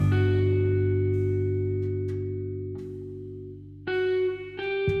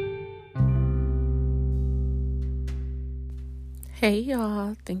Hey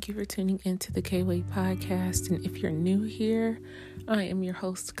y'all, thank you for tuning into the K-Way podcast. And if you're new here, I am your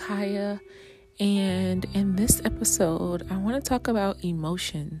host Kaya. And in this episode, I want to talk about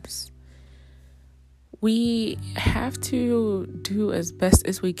emotions. We have to do as best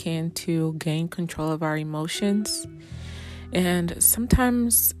as we can to gain control of our emotions. And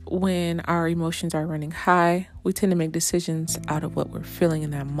sometimes when our emotions are running high, we tend to make decisions out of what we're feeling in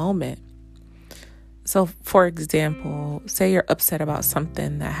that moment. So, for example, say you're upset about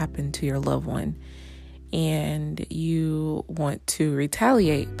something that happened to your loved one and you want to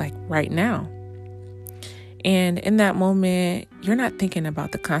retaliate like right now. And in that moment, you're not thinking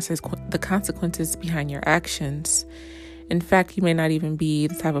about the consequences behind your actions. In fact, you may not even be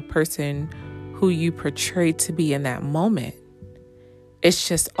the type of person who you portray to be in that moment. It's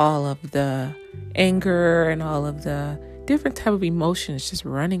just all of the anger and all of the different type of emotions just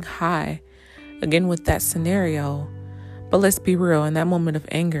running high. Again, with that scenario, but let's be real, in that moment of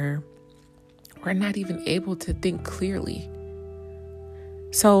anger, we're not even able to think clearly.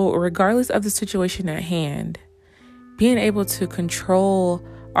 So regardless of the situation at hand, being able to control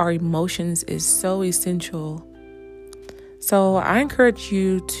our emotions is so essential. So I encourage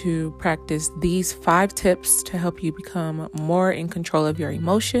you to practice these 5 tips to help you become more in control of your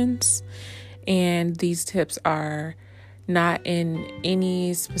emotions. And these tips are not in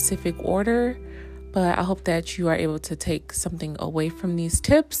any specific order, but I hope that you are able to take something away from these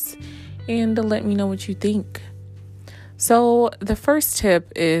tips and to let me know what you think. So the first tip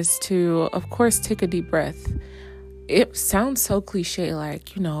is to, of course, take a deep breath. It sounds so cliche,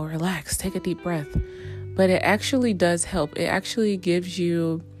 like, relax, take a deep breath, but it actually does help. It actually gives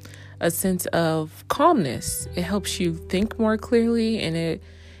you a sense of calmness. It helps you think more clearly, and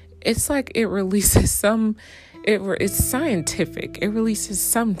it's like it releases it's scientific. It releases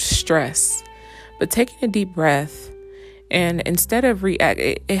some stress. But taking a deep breath, and instead of react,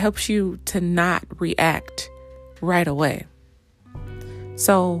 it helps you to not react right away.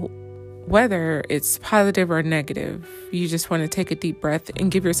 So whether it's positive or negative, you just want to take a deep breath and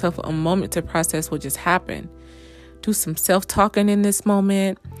give yourself a moment to process what just happened. Do some self-talking in this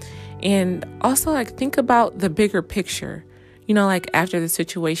moment. And also think about the bigger picture. After the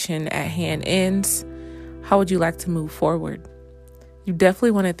situation at hand ends, how would you like to move forward? You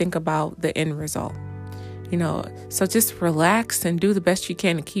definitely want to think about the end result. So just relax and do the best you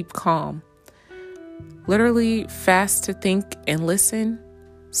can to keep calm. Literally fast to think and listen,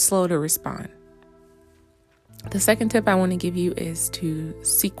 slow to respond. The second tip I want to give you is to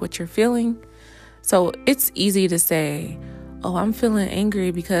seek what you're feeling. So it's easy to say, oh, I'm feeling angry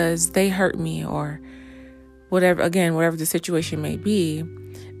because they hurt me, or whatever the situation may be.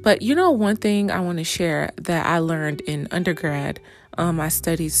 But one thing I want to share that I learned in undergrad, I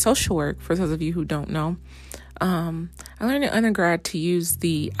studied social work, for those of you who don't know. I learned in undergrad to use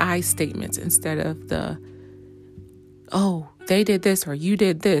the I statements instead of the, oh, they did this, or you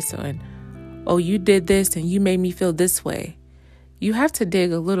did this, and oh, you did this and you made me feel this way. You have to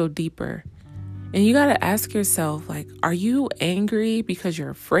dig a little deeper, and you got to ask yourself, are you angry because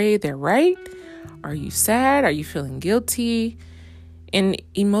you're afraid they're right? Are you sad? Are you feeling guilty? And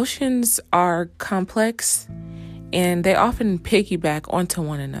emotions are complex, and they often piggyback onto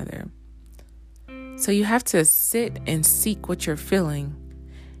one another. So you have to sit and seek what you're feeling.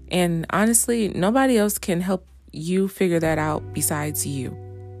 And honestly, nobody else can help you figure that out besides you.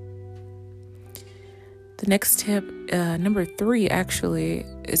 The next tip, number 3, actually,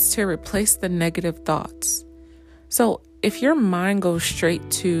 is to replace the negative thoughts. So if your mind goes straight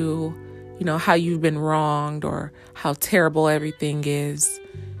to how you've been wronged or how terrible everything is,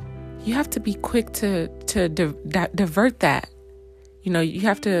 you have to be quick to divert that. You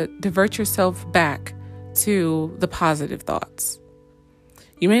have to divert yourself back to the positive thoughts.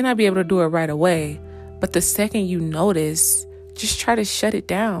 You may not be able to do it right away, but the second you notice, just try to shut it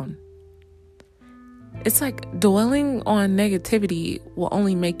down. It's like dwelling on negativity will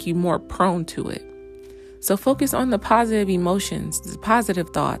only make you more prone to it. So focus on the positive emotions, the positive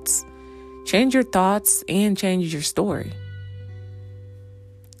thoughts. Change your thoughts and change your story.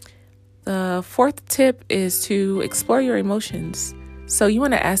 The 4th tip is to explore your emotions. So you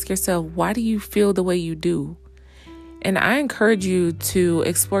want to ask yourself, why do you feel the way you do? And I encourage you to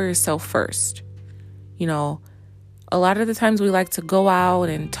explore yourself first. A lot of the times we like to go out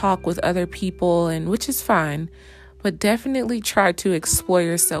and talk with other people, and which is fine, but definitely try to explore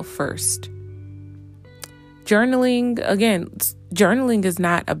yourself first. Journaling is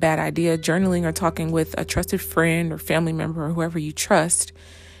not a bad idea. Journaling or talking with a trusted friend or family member or whoever you trust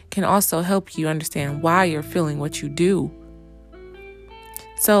can also help you understand why you're feeling what you do.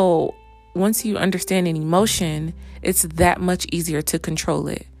 So once you understand an emotion, it's that much easier to control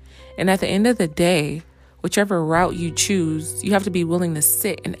it. And at the end of the day, whichever route you choose, you have to be willing to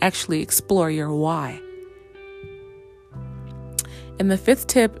sit and actually explore your why. And the fifth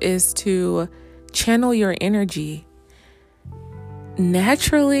tip is to channel your energy.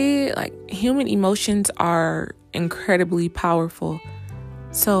 Naturally, like, human emotions are incredibly powerful.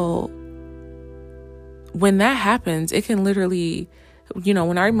 So when that happens, it can literally,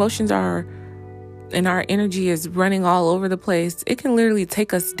 when our emotions are and our energy is running all over the place, it can literally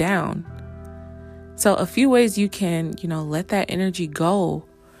take us down. So a few ways you can, let that energy go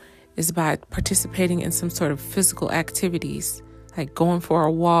is by participating in some sort of physical activities, like going for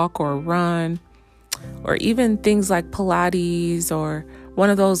a walk or a run, or even things like Pilates or one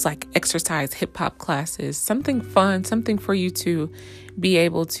of those like exercise hip hop classes, something fun, something for you to be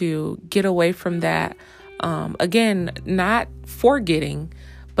able to get away from that. Again, not forgetting,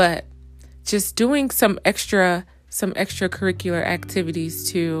 but just doing some extracurricular activities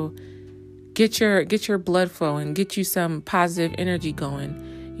to get your blood flowing, get you some positive energy going.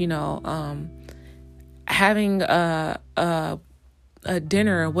 Having a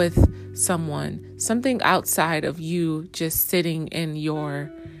dinner with someone, something outside of you just sitting in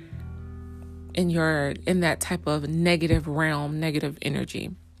that type of negative realm, negative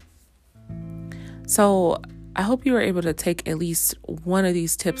energy. So I hope you were able to take at least one of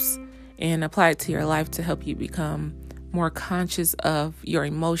these tips and apply it to your life to help you become more conscious of your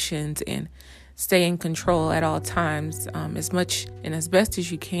emotions and stay in control at all times, as much and as best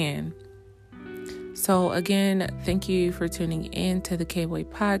as you can. So again, thank you for tuning in to the K-Way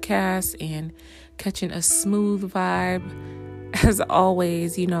podcast and catching a smooth vibe. As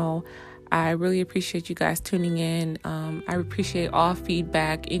always, I really appreciate you guys tuning in. I appreciate all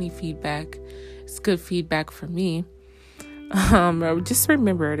feedback, any feedback. It's good feedback for me. Just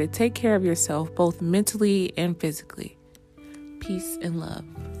remember to take care of yourself, both mentally and physically. Peace and love.